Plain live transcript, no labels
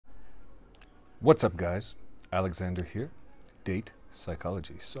What's up, guys? Alexander here, Date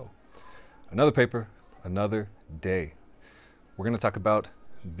Psychology. So, another paper, another day. We're going to talk about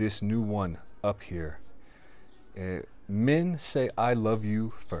this new one up here. Men say I love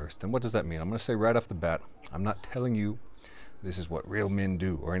you first. And what does that mean? I'm going to say right off the bat, I'm not telling you this is what real men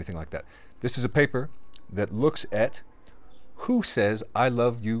do or anything like that. This is a paper that looks at who says I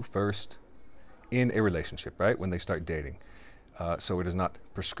love you first in a relationship, right? When they start dating. So it is not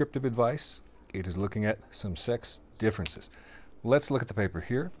prescriptive advice. It is looking at some sex differences. Let's look at the paper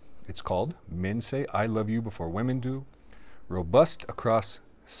here. It's called Men Say I Love You Before Women Do, robust across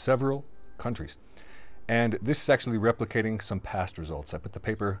several countries. And this is actually replicating some past results. I put the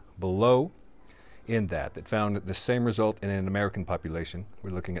paper below in that found the same result in an American population.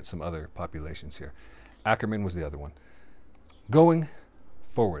 We're looking at some other populations here. Ackerman was the other one. Going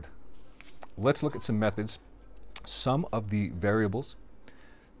forward, let's look at some methods, some of the variables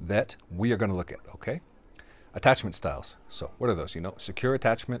that we are going to look at, okay? Attachment styles. So what are those? You know, secure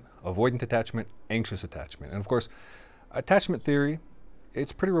attachment, avoidant attachment, anxious attachment. And of course, attachment theory,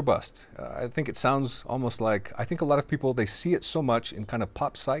 it's pretty robust. I think it sounds almost like, I think a lot of people, they see it so much in kind of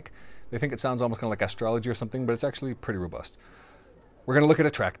pop psych, they think it sounds almost kind of like astrology or something, but it's actually pretty robust. We're going to look at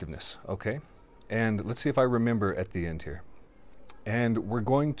attractiveness, okay? And let's see if I remember at the end here. And we're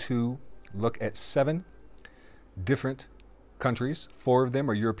going to look at 7 different countries. 4 of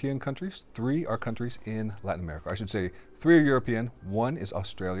them are European countries. 3 are countries in Latin America. I should say 3 are European. 1 is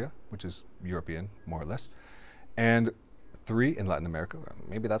Australia, which is European, more or less. And 3 in Latin America.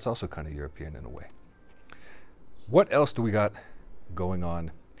 Maybe that's also kind of European in a way. What else do we got going on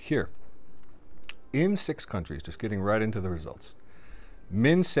here? In 6 countries, just getting right into the results,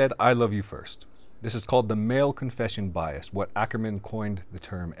 men said, I love you first. This is called the male confession bias, what Ackerman coined the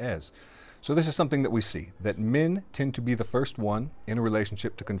term as. So this is something that we see, that men tend to be the first one in a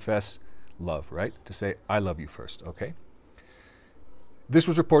relationship to confess love, right? To say, I love you first, okay? This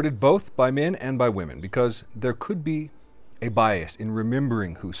was reported both by men and by women because there could be a bias in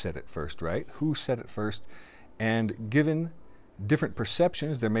remembering who said it first, right? Who said it first? And given different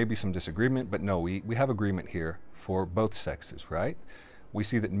perceptions, there may be some disagreement, but no, we have agreement here for both sexes, right? We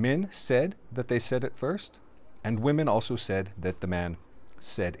see that men said that they said it first, and women also said that the man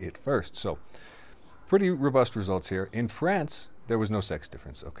said it first. So pretty robust results here. In France, there was no sex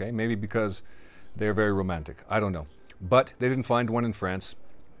difference, okay? Maybe because they're very romantic. I don't know. But they didn't find one in France.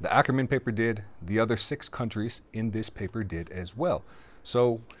 The Ackerman paper did. The other 6 countries in this paper did as well.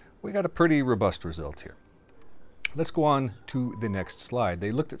 So we got a pretty robust result here. Let's go on to the next slide.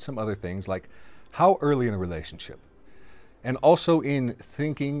 They looked at some other things like how early in a relationship, and also in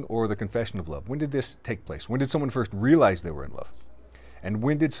thinking or the confession of love. When did this take place? When did someone first realize they were in love? And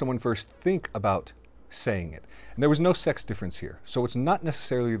when did someone first think about saying it? And there was no sex difference here. So it's not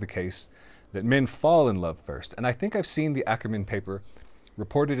necessarily the case that men fall in love first. And I think I've seen the Ackerman paper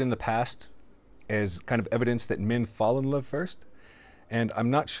reported in the past as kind of evidence that men fall in love first. And I'm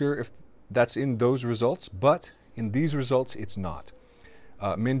not sure if that's in those results, but in these results, it's not.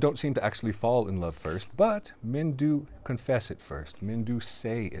 Men don't seem to actually fall in love first, but men do confess it first. Men do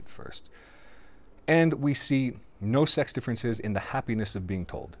say it first. And we see no sex differences in the happiness of being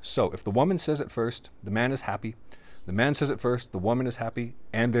told. So if the woman says it first, the man is happy. The man says it first, the woman is happy,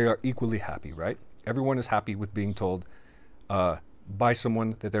 and they are equally happy, right? Everyone is happy with being told by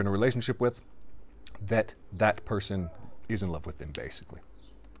someone that they're in a relationship with that that person is in love with them, basically.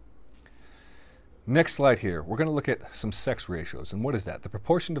 Next slide here, we're going to look at some sex ratios. And what is that? The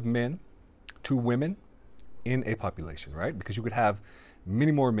proportion of men to women in a population, right? Because you could have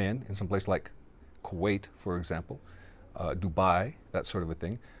many more men in some place like Kuwait, for example, Dubai, that sort of a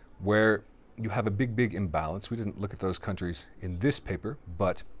thing, where you have a big imbalance. We didn't look at those countries in this paper,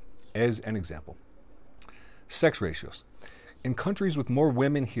 but as an example. Sex ratios. In countries with more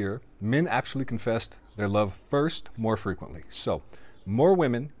women here, men actually confessed their love first more frequently. So, more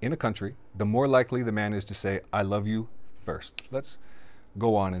women in a country, the more likely the man is to say, I love you first. Let's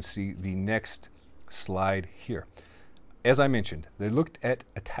go on and see the next slide here. As I mentioned, they looked at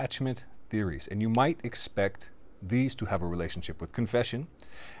attachment theories, and you might expect these to have a relationship with confession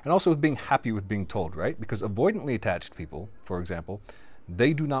and also with being happy with being told, right? Because avoidantly attached people, for example,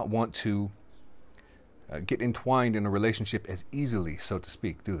 they do not want to get entwined in a relationship as easily, so to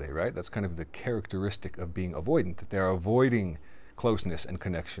speak, do they, right? That's kind of the characteristic of being avoidant, that they're avoiding closeness and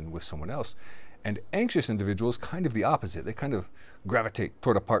connection with someone else. And anxious individuals, kind of the opposite. They kind of gravitate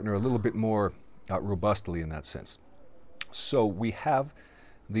toward a partner a little bit more robustly in that sense. So we have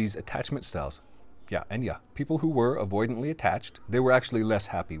these attachment styles. Yeah, people who were avoidantly attached, they were actually less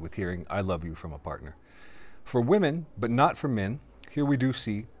happy with hearing I love you from a partner. For women, but not for men, here we do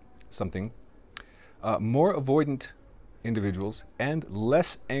see something More avoidant individuals and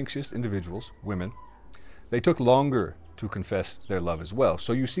less anxious individuals, women, they took longer to confess their love as well.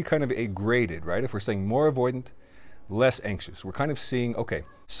 So you see kind of a graded, right? If we're saying more avoidant, less anxious, we're kind of seeing, okay,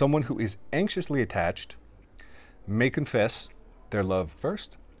 someone who is anxiously attached may confess their love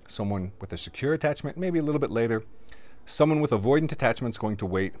first. Someone with a secure attachment, maybe a little bit later. Someone with avoidant attachment is going to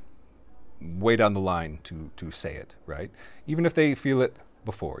wait way down the line to say it, right? Even if they feel it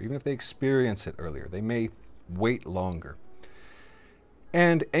before, even if they experience it earlier, they may wait longer.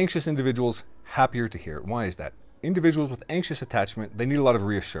 And anxious individuals, happier to hear it. Why is that? Individuals with anxious attachment, they need a lot of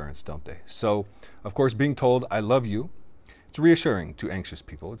reassurance, don't they? So, of course, being told, I love you, it's reassuring to anxious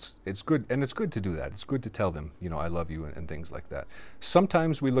people. It's good, and it's good to do that. It's good to tell them, you know, I love you and things like that.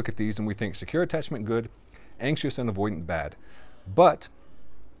 Sometimes we look at these and we think secure attachment good, anxious and avoidant bad. But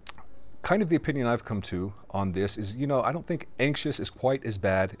kind of the opinion I've come to on this is, you know, I don't think anxious is quite as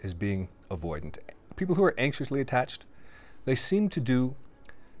bad as being avoidant. People who are anxiously attached, they seem to do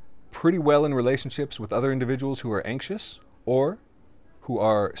pretty well in relationships with other individuals who are anxious or who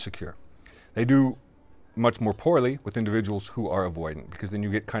are secure. They do much more poorly with individuals who are avoidant, because then you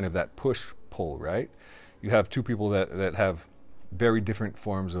get kind of that push-pull, right? You have two people that have very different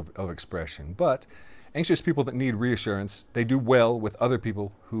forms of expression. But anxious people that need reassurance, they do well with other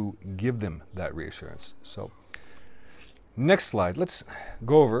people who give them that reassurance. So next slide, let's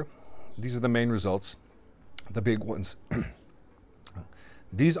go over, these are the main results, the big ones.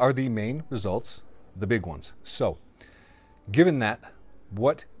 These are the main results, the big ones. So given that,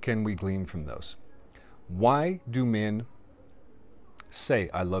 what can we glean from those? Why do men say,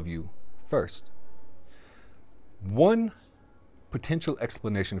 I love you first? One potential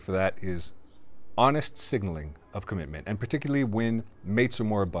explanation for that is honest signaling of commitment, and particularly when mates are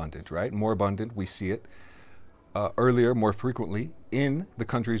more abundant, right? More abundant, we see it earlier, more frequently in the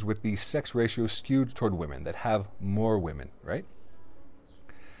countries with the sex ratio skewed toward women, that have more women, right?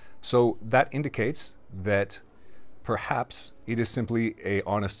 So that indicates that perhaps it is simply an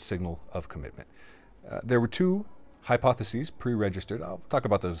honest signal of commitment. There were two hypotheses pre-registered. I'll talk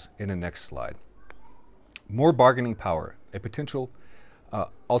about those in the next slide. More bargaining power, a potential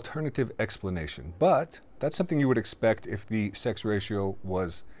alternative explanation, but that's something you would expect if the sex ratio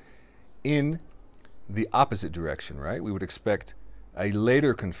was in the opposite direction, right? We would expect a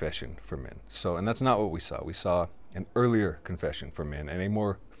later confession for men. So, and that's not what we saw. We saw an earlier confession for men and a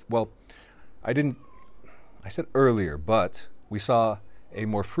more, well, I said earlier, but we saw a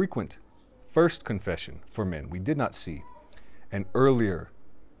more frequent first confession for men. We did not see an earlier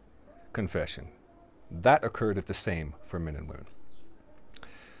confession. That occurred at the same for men and women.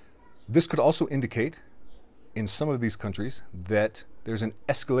 This could also indicate in some of these countries that there's an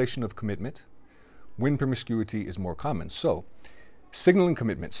escalation of commitment when promiscuity is more common. So signaling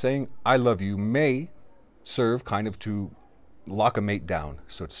commitment, saying I love you, may serve kind of to lock a mate down,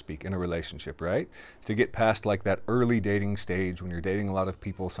 so to speak, in a relationship, right? To get past like that early dating stage when you're dating a lot of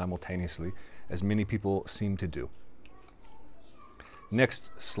people simultaneously, as many people seem to do.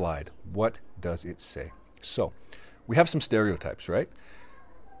 Next slide. What does it say? So we have some stereotypes, right?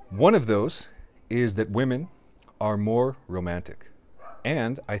 One of those is that women are more romantic.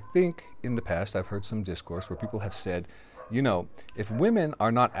 And I think in the past I've heard some discourse where people have said, you know, if women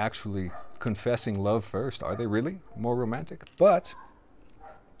are not actually confessing love first, are they really more romantic? But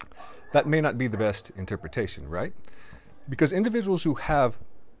that may not be the best interpretation, right? Because individuals who have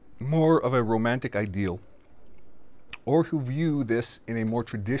more of a romantic ideal, or who view this in a more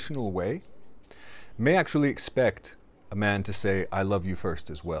traditional way, may actually expect a man to say, I love you first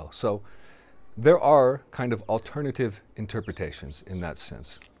as well. So there are kind of alternative interpretations in that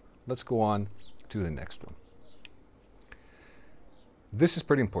sense. Let's go on to the next one. This is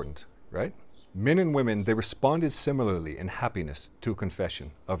pretty important, right? Men and women, they responded similarly in happiness to a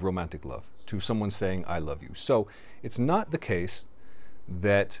confession of romantic love, to someone saying, I love you. So it's not the case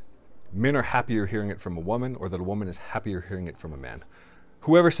that men are happier hearing it from a woman, or that a woman is happier hearing it from a man.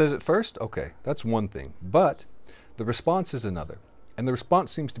 Whoever says it first, okay, that's one thing. But the response is another. And the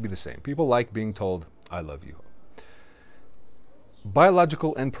response seems to be the same. People like being told, I love you.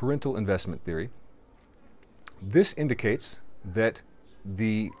 Biological and parental investment theory. This indicates that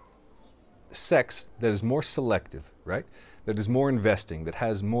the sex that is more selective, right, that is more investing, that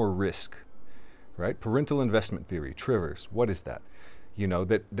has more risk, right? Parental investment theory, Trivers, what is that? You know,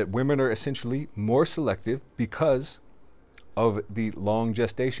 that women are essentially more selective because of the long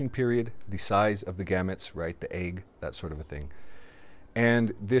gestation period, the size of the gametes, right, the egg, that sort of a thing.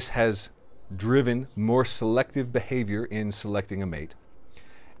 And this has driven more selective behavior in selecting a mate.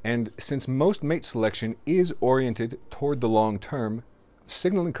 And since most mate selection is oriented toward the long term,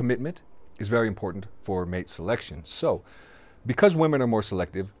 signaling commitment is very important for mate selection. So, because women are more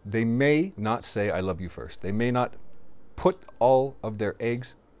selective, they may not say I love you first. They may not put all of their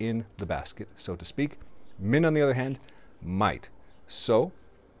eggs in the basket, so to speak. Men, on the other hand, might. So,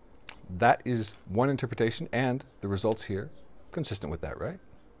 that is one interpretation, and the results here consistent with that, right?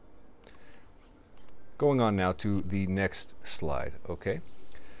 Going on now to the next slide, okay?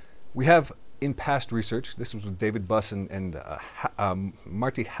 We have, in past research, this was with David Buss and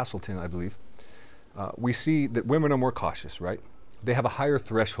Marty Hasselton, I believe, we see that women are more cautious, right? They have a higher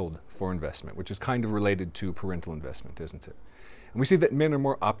threshold for investment, which is kind of related to parental investment, isn't it? And we see that men are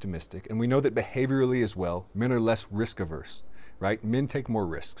more optimistic, and we know that behaviorally as well, men are less risk averse, right? Men take more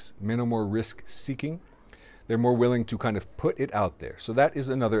risks. Men are more risk seeking. They're more willing to kind of put it out there. So that is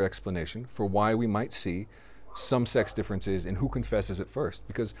another explanation for why we might see some sex differences in who confesses it first.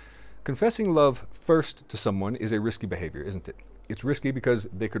 Because confessing love first to someone is a risky behavior, isn't it? It's risky because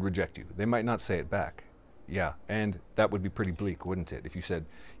they could reject you. They might not say it back. Yeah, and that would be pretty bleak, wouldn't it? If you said,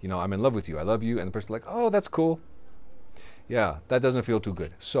 you know, I'm in love with you, I love you, and the person's like, oh, that's cool. Yeah, that doesn't feel too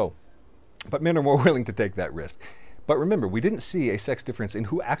good. So, but men are more willing to take that risk. But remember, we didn't see a sex difference in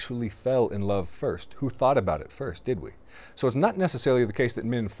who actually fell in love first, who thought about it first, did we? So it's not necessarily the case that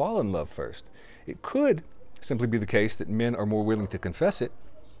men fall in love first. It could simply be the case that men are more willing to confess it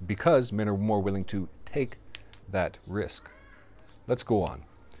because men are more willing to take that risk. Let's go on.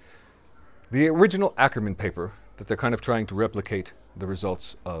 The original Ackerman paper that they're kind of trying to replicate the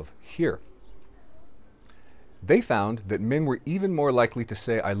results of here. They found that men were even more likely to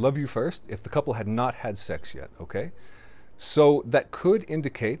say, I love you first if the couple had not had sex yet, okay? So that could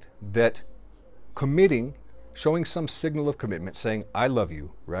indicate that committing, showing some signal of commitment, saying, I love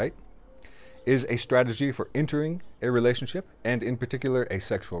you, right, is a strategy for entering a relationship, and in particular, a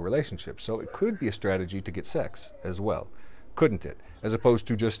sexual relationship. So it could be a strategy to get sex as well, couldn't it? As opposed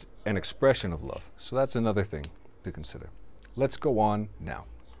to just an expression of love. So that's another thing to consider. Let's go on now.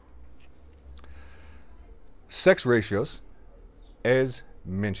 Sex ratios, as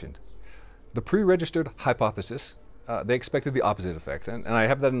mentioned. The pre-registered hypothesis, they expected the opposite effect. And I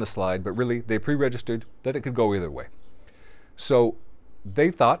have that in the slide, but really they pre-registered that it could go either way. So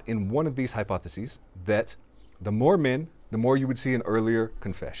they thought in one of these hypotheses that the more men, the more you would see an earlier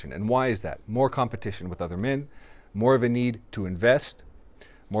confession. And why is that? More competition with other men, more of a need to invest,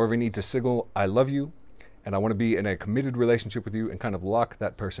 more of a need to signal, I love you, and I want to be in a committed relationship with you and kind of lock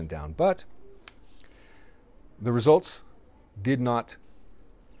that person down. But the results did not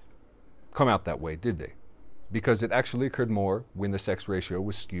come out that way, did they? Because it actually occurred more when the sex ratio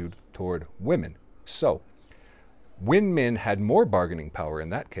was skewed toward women. So, when men had more bargaining power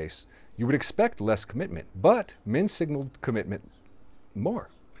in that case, you would expect less commitment, but men signaled commitment more.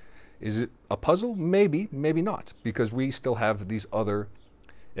 Is it a puzzle? Maybe, maybe not, because we still have these other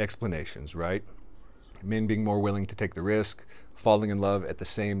explanations, right? Men being more willing to take the risk, falling in love at the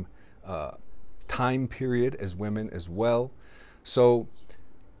same time period as women as well. So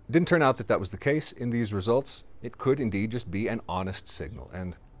it didn't turn out that that was the case in these results. It could indeed just be an honest signal.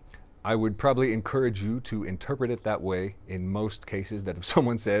 And I would probably encourage you to interpret it that way in most cases, that if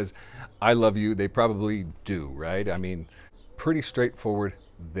someone says, I love you, they probably do, right? I mean, pretty straightforward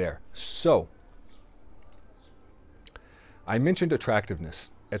there. So, I mentioned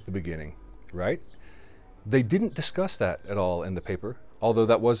attractiveness at the beginning, right? They didn't discuss that at all in the paper, although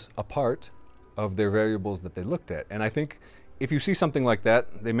that was a part of their variables that they looked at. And I think if you see something like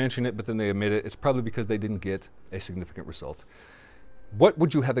that, they mention it, but then they omit it, it's probably because they didn't get a significant result. What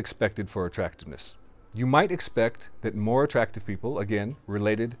would you have expected for attractiveness? You might expect that more attractive people, again,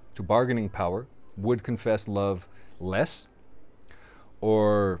 related to bargaining power, would confess love less,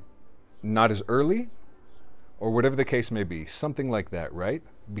 or not as early, or whatever the case may be, something like that, right?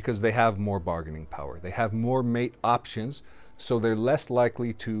 Because they have more bargaining power. They have more mate options, so they're less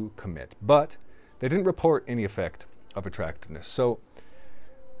likely to commit. But they didn't report any effect of attractiveness. So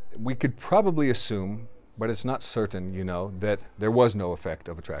we could probably assume, but it's not certain, you know, that there was no effect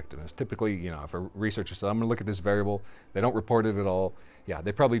of attractiveness. Typically, you know, if a researcher says, I'm going to look at this variable, they don't report it at all, yeah,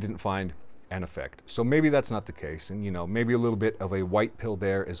 they probably didn't find an effect. So maybe that's not the case. And, you know, maybe a little bit of a white pill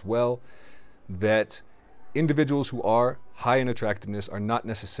there as well, that individuals who are high in attractiveness are not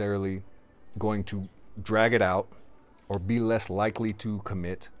necessarily going to drag it out or be less likely to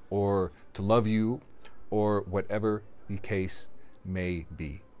commit or to love you or whatever the case may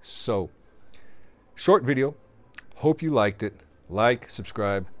be. So, short video. Hope you liked it. Like,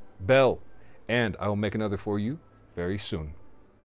 subscribe, bell, and I will make another for you very soon.